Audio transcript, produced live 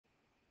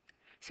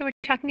So we're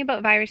talking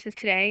about viruses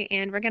today,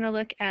 and we're going to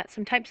look at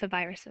some types of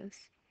viruses.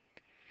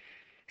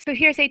 So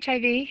here's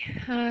HIV.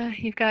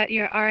 You've got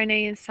your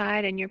RNA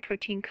inside and your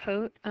protein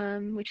coat,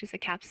 which is the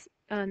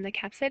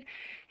capsid,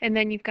 and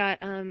then you've got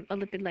a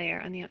lipid layer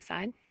on the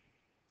outside.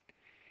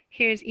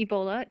 Here's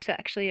Ebola. It's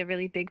actually a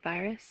really big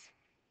virus.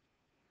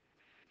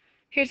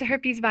 Here's a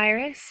herpes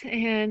virus,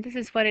 and this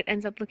is what it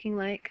ends up looking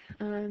like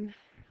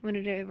when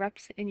it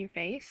erupts in your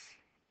face.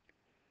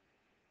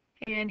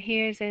 And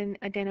here's an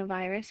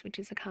adenovirus, which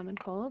is a common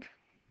cold.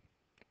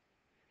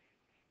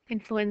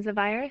 Influenza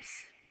virus.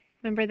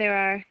 Remember, there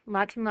are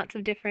lots and lots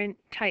of different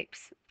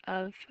types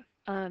of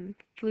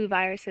flu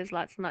viruses,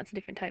 lots and lots of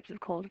different types of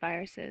cold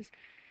viruses.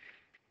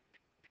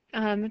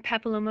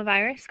 Papilloma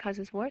virus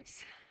causes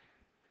warts.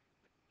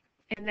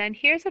 And then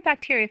here's a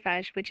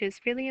bacteriophage, which is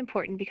really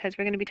important because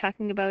we're going to be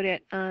talking about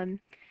it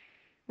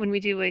when we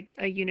do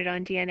a unit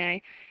on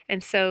DNA.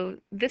 And so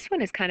this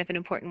one is kind of an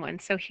important one.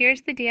 So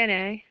here's the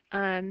DNA.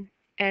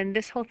 And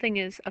this whole thing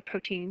is a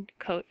protein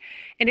coat,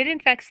 and it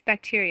infects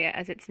bacteria,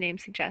 as its name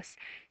suggests.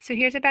 So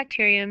here's a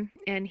bacterium,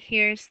 and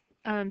here's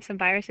some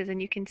viruses,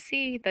 and you can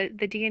see the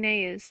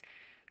DNA is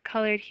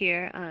colored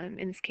here,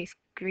 in this case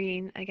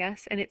green, I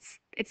guess, and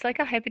it's like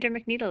a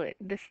hypodermic needle.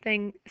 This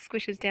thing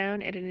squishes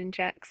down and it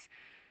injects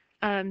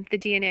the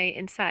DNA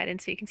inside, and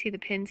so you can see the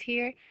pins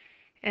here,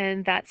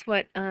 and that's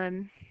what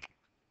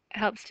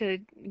helps to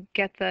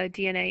get the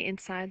DNA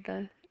inside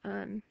the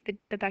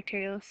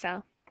bacterial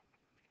cell.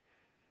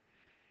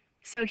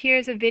 So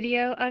here's a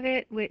video of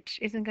it, which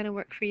isn't going to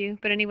work for you.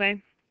 But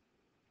anyway,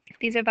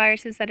 these are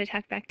viruses that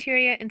attack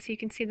bacteria, and so you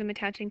can see them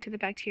attaching to the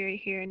bacteria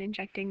here and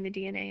injecting the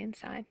DNA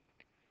inside.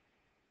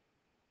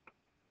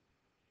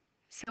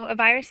 So a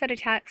virus that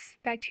attacks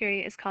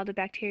bacteria is called a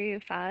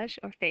bacteriophage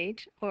or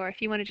phage, or if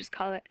you want to just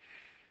call it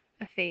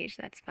a phage,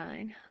 that's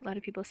fine. A lot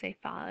of people say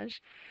phage.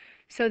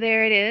 So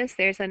there it is.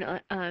 There's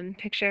a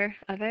picture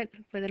of it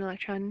with an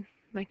electron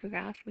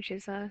micrograph, which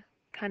is a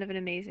kind of an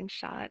amazing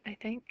shot, I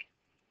think.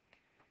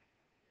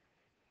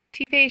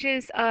 T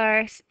phages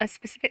are a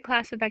specific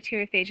class of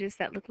bacteriophages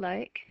that look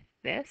like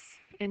this.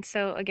 And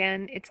so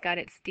again, it's got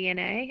its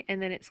DNA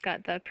and then it's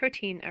got the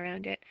protein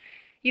around it.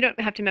 You don't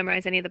have to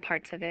memorize any of the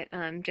parts of it.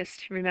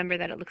 Just remember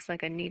that it looks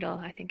like a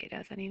needle. I think it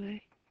does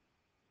anyway.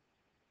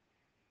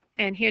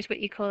 And here's what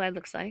E. coli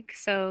looks like.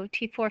 So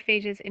T4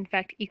 phages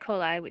infect E.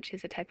 coli, which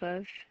is a type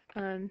of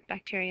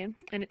bacterium,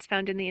 and it's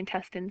found in the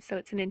intestines, so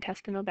it's an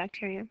intestinal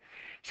bacterium.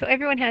 So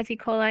everyone has E.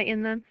 coli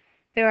in them.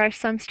 There are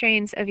some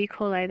strains of E.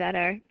 coli that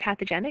are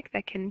pathogenic,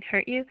 that can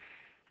hurt you.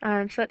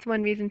 So that's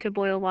one reason to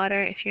boil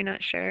water if you're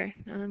not sure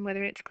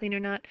whether it's clean or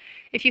not.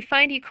 If you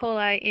find E.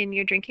 coli in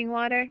your drinking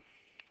water,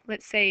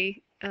 let's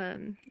say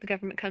the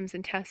government comes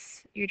and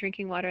tests your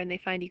drinking water and they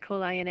find E.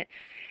 coli in it,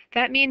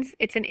 that means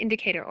it's an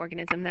indicator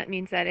organism. That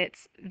means that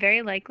it's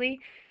very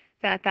likely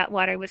that that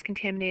water was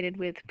contaminated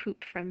with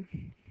poop from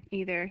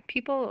either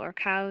people or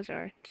cows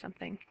or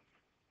something.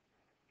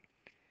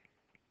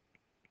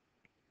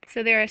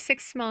 So there are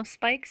 6 small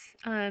spikes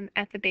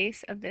at the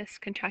base of this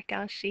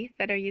contractile sheath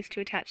that are used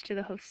to attach to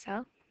the host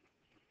cell.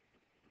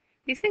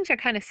 These things are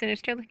kind of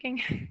sinister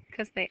looking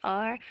because they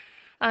are.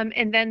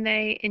 And then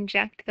they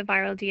inject the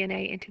viral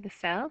DNA into the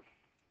cell.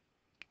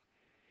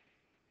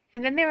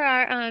 And then there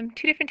are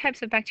 2 different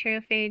types of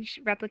bacteriophage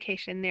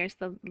replication. There's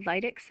the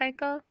Lytic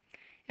cycle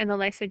and the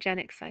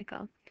Lysogenic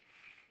cycle.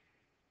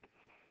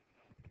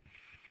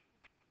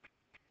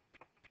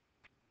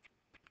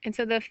 And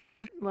so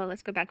well,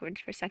 let's go backwards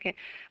for a second.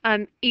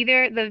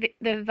 Either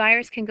the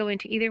virus can go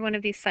into either one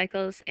of these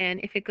cycles, and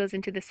if it goes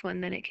into this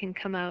one, then it can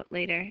come out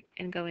later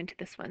and go into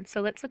this one.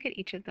 So let's look at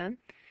each of them.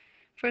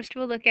 First,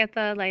 we'll look at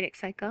the Lytic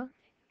cycle.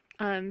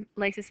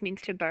 Lysis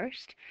means to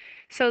burst.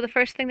 So the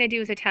first thing they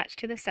do is attach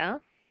to the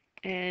cell,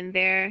 and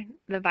there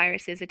the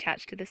virus is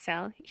attached to the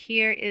cell.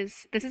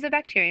 This is a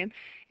bacterium,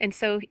 and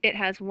so it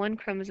has one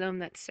chromosome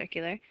that's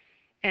circular,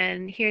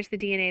 and here's the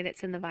DNA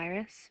that's in the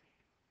virus.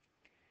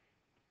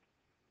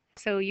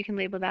 So you can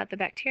label that the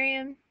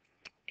bacterium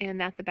and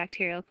that the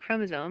bacterial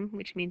chromosome,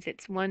 which means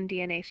it's one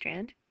DNA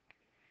strand,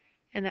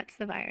 and that's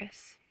the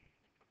virus.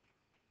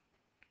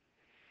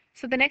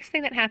 So the next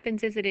thing that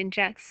happens is it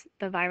injects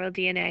the viral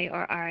DNA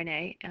or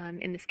RNA.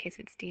 In this case,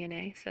 it's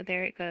DNA. So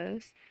there it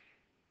goes.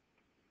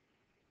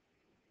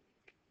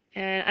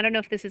 And I don't know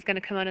if this is going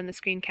to come out on the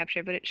screen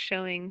capture, but it's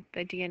showing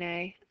the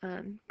DNA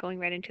going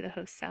right into the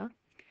host cell.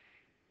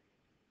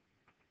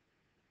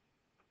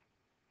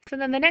 So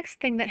then the next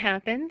thing that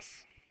happens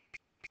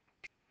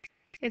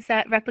is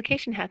that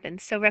replication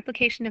happens. So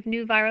replication of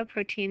new viral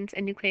proteins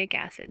and nucleic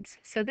acids.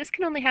 So this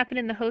can only happen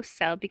in the host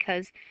cell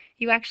because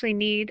you actually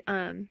need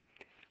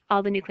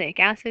all the nucleic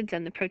acids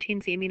and the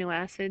proteins, the amino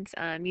acids.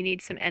 You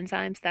need some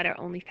enzymes that are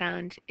only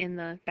found in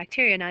the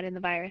bacteria, not in the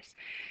virus.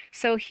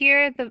 So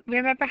here,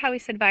 remember how we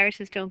said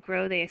viruses don't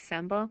grow, they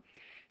assemble?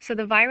 So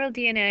the viral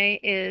DNA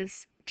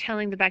is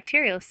telling the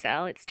bacterial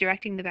cell, it's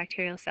directing the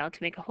bacterial cell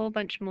to make a whole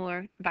bunch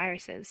more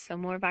viruses. So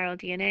more viral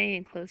DNA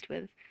enclosed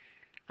with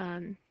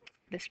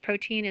this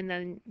protein, and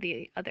then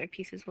the other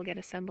pieces will get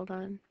assembled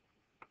on.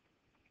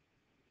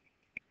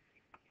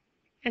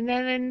 And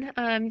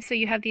then, so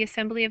you have the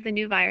assembly of the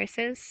new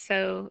viruses.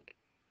 So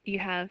you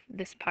have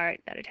this part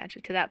that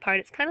attaches to that part.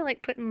 It's kind of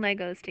like putting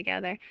Legos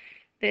together.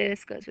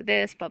 This goes with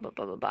this, blah, blah,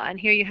 blah, blah, blah. And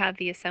here you have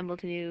the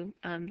assembled new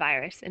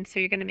virus. And so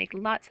you're going to make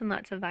lots and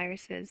lots of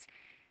viruses.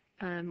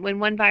 When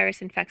one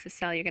virus infects a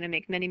cell, you're going to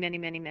make many, many,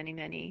 many, many,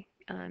 many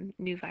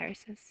new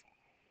viruses.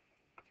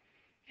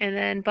 And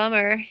then,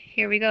 bummer,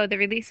 here we go, the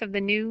release of the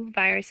new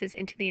viruses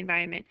into the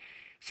environment.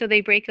 So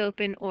they break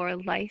open or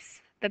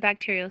lyse the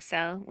bacterial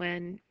cell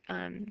when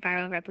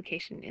viral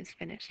replication is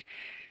finished.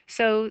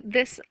 So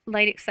this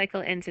lytic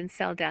cycle ends in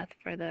cell death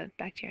for the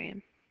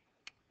bacterium.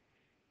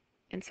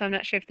 And so I'm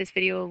not sure if this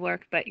video will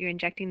work, but you're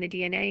injecting the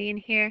DNA in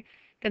here,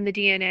 then the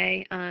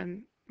DNA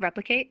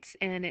replicates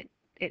and it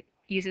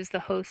uses the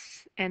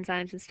host's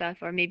enzymes and stuff,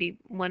 or maybe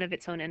one of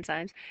its own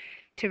enzymes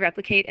to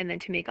replicate and then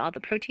to make all the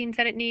proteins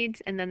that it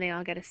needs, and then they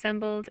all get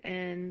assembled,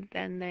 and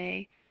then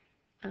they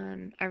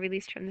are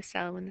released from the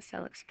cell when the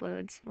cell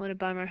explodes. What a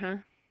bummer, huh?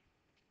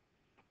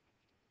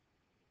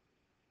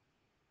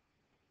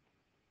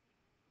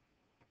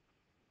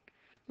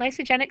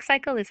 Lysogenic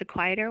cycle is a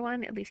quieter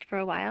one, at least for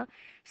a while.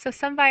 So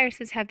some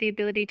viruses have the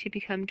ability to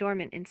become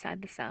dormant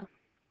inside the cell.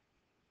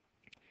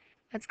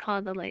 That's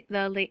called the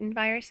latent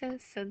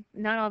viruses. So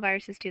not all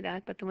viruses do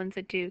that, but the ones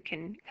that do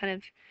can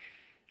kind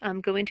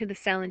of go into the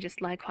cell and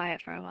just lie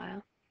quiet for a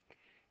while.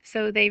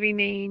 So they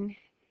remain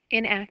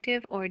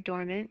inactive or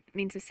dormant,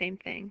 means the same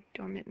thing.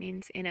 Dormant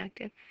means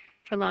inactive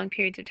for long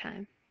periods of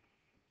time.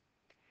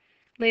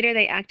 Later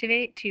they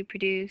activate to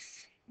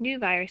produce new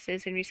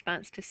viruses in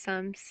response to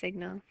some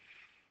signal.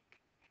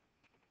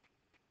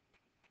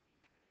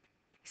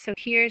 So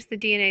here's the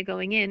DNA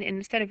going in, and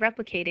instead of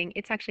replicating,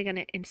 it's actually going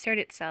to insert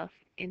itself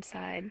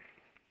inside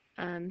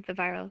the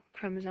viral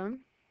chromosome.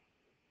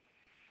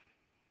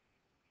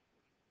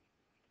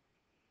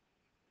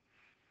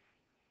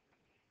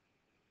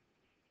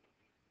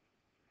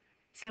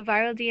 So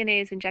viral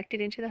DNA is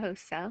injected into the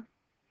host cell.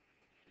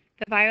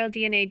 The viral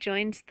DNA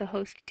joins the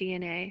host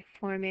DNA,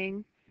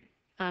 forming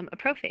a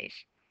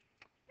prophage.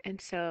 And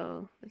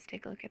so let's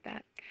take a look at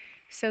that.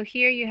 So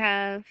here you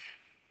have,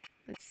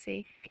 let's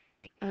see,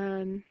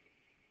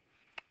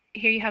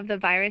 here you have the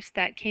virus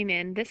that came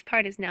in. This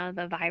part is now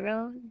the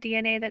viral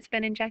DNA that's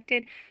been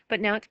injected,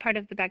 but now it's part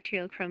of the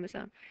bacterial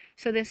chromosome.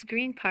 So this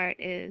green part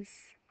is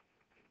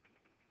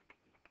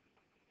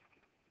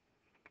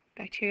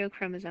bacterial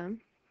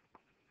chromosome.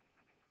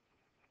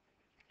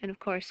 And of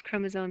course,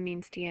 chromosome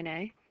means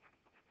DNA.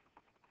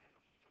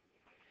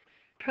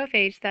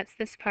 Prophage, that's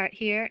this part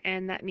here,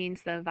 and that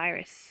means the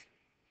virus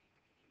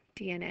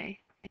DNA.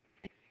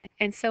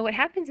 And so what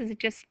happens is it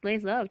just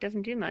lays low, it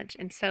doesn't do much.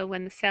 And so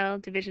when the cell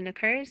division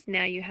occurs,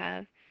 now you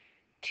have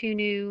two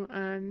new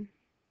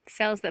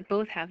cells that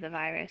both have the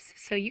virus.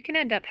 So you can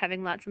end up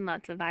having lots and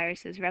lots of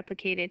viruses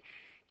replicated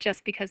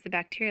just because the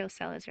bacterial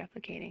cell is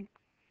replicating.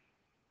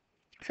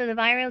 So the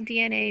viral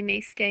DNA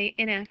may stay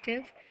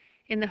inactive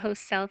in the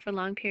host cell for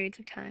long periods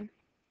of time.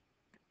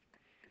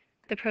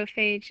 The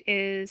prophage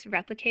is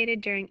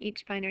replicated during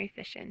each binary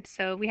fission.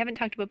 So we haven't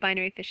talked about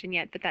binary fission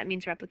yet, but that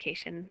means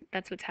replication.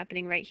 That's what's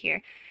happening right here.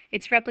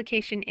 It's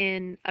replication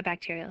in a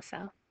bacterial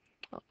cell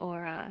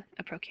or a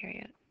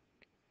prokaryote.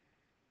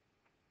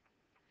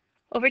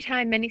 Over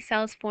time, many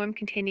cells form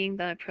containing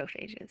the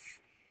prophages.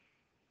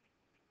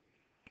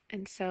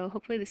 And so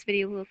hopefully this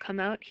video will come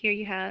out. Here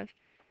you have,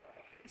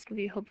 this will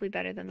be hopefully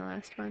better than the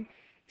last one.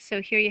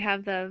 So here you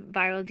have the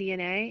viral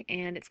DNA,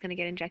 and it's going to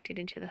get injected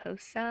into the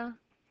host cell.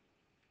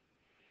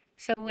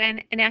 So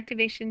when an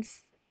activation's,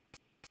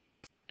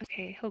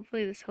 okay,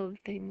 hopefully this whole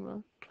thing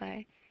will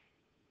play.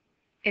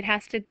 It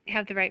has to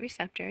have the right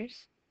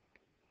receptors,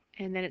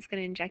 and then it's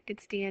going to inject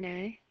its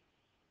DNA.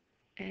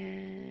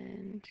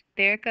 And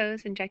there it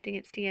goes, injecting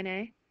its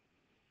DNA.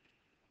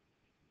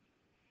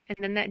 And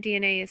then that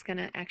DNA is going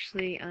to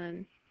actually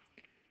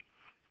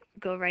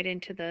go right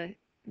into the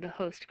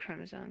host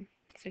chromosome.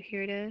 So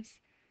here it is.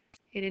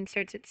 It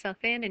inserts itself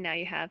in, and now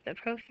you have the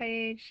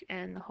prophage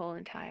and the whole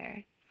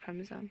entire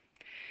chromosome.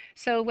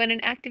 So when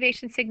an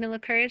activation signal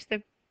occurs,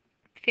 the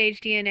phage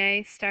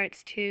DNA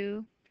starts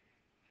to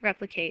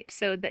replicate.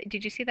 So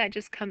did you see that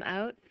just come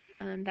out?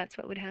 That's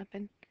what would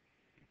happen.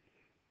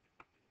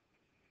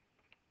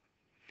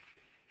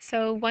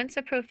 So once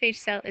a prophage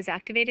cell is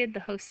activated, the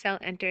host cell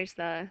enters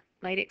the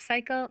lytic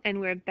cycle, and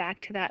we're back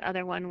to that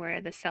other one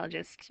where the cell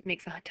just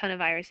makes a ton of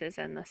viruses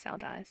and the cell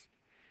dies.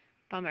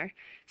 Bummer.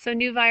 So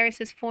new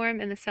viruses form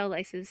and the cell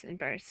lyses and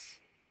bursts.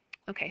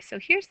 Okay, so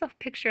here's the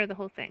picture of the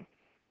whole thing.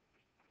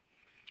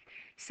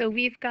 So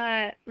we've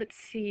got, let's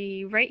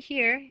see, right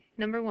here,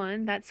 number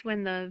one, that's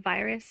when the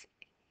virus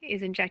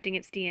is injecting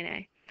its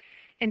DNA.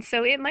 And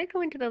so it might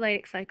go into the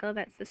lytic cycle,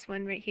 that's this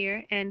one right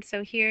here. And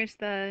so here's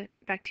the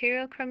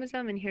bacterial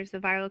chromosome and here's the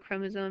viral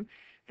chromosome.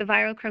 The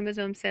viral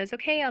chromosome says,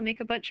 okay, I'll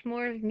make a bunch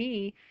more of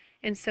me.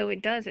 And so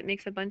it does, it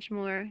makes a bunch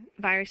more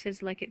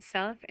viruses like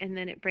itself, and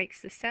then it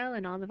breaks the cell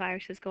and all the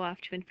viruses go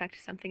off to infect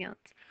something else.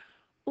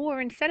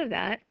 Or instead of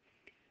that,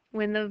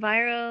 when the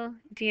viral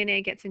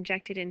DNA gets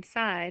injected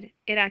inside,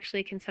 it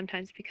actually can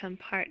sometimes become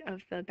part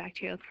of the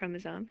bacterial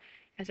chromosome,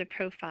 as a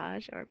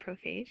prophage or a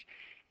prophage,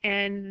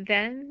 and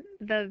then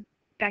the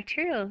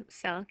bacterial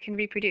cell can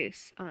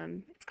reproduce.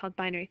 It's called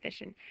binary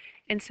fission.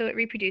 And so it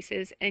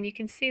reproduces, and you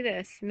can see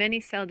this,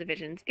 many cell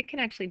divisions. It can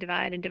actually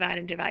divide and divide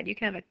and divide. You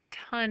can have a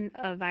ton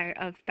of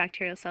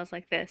bacterial cells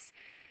like this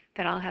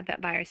that all have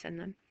that virus in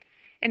them.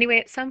 Anyway,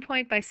 at some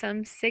point by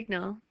some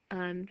signal,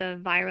 the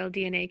viral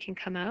DNA can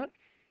come out.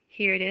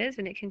 Here it is,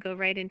 and it can go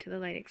right into the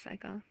Lytic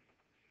cycle.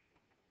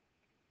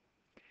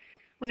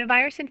 When a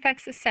virus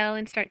infects a cell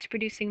and starts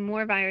producing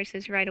more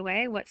viruses right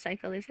away, what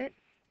cycle is it?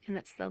 And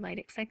that's the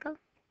Lytic cycle.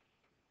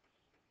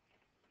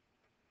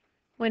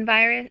 When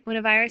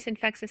a virus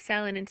infects a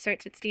cell and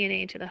inserts its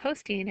DNA into the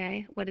host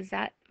DNA, what is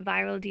that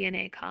viral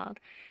DNA called?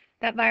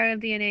 That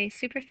viral DNA,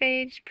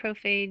 superphage,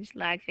 prophage,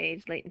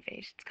 lagphage, latent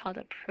phage. It's called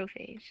a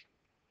prophage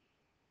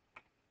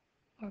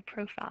or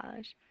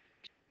prophage.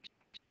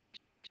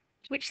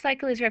 Which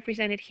cycle is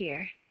represented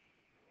here?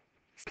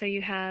 So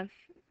you have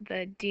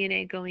the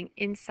DNA going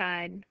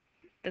inside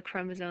the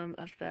chromosome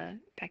of the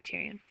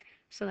bacterium.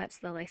 So that's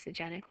the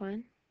lysogenic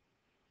one.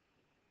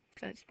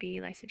 So it's B,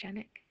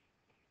 lysogenic.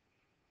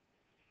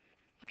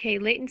 Okay,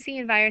 latency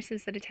in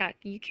viruses that attack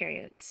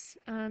eukaryotes.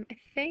 I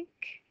think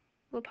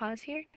we'll pause here.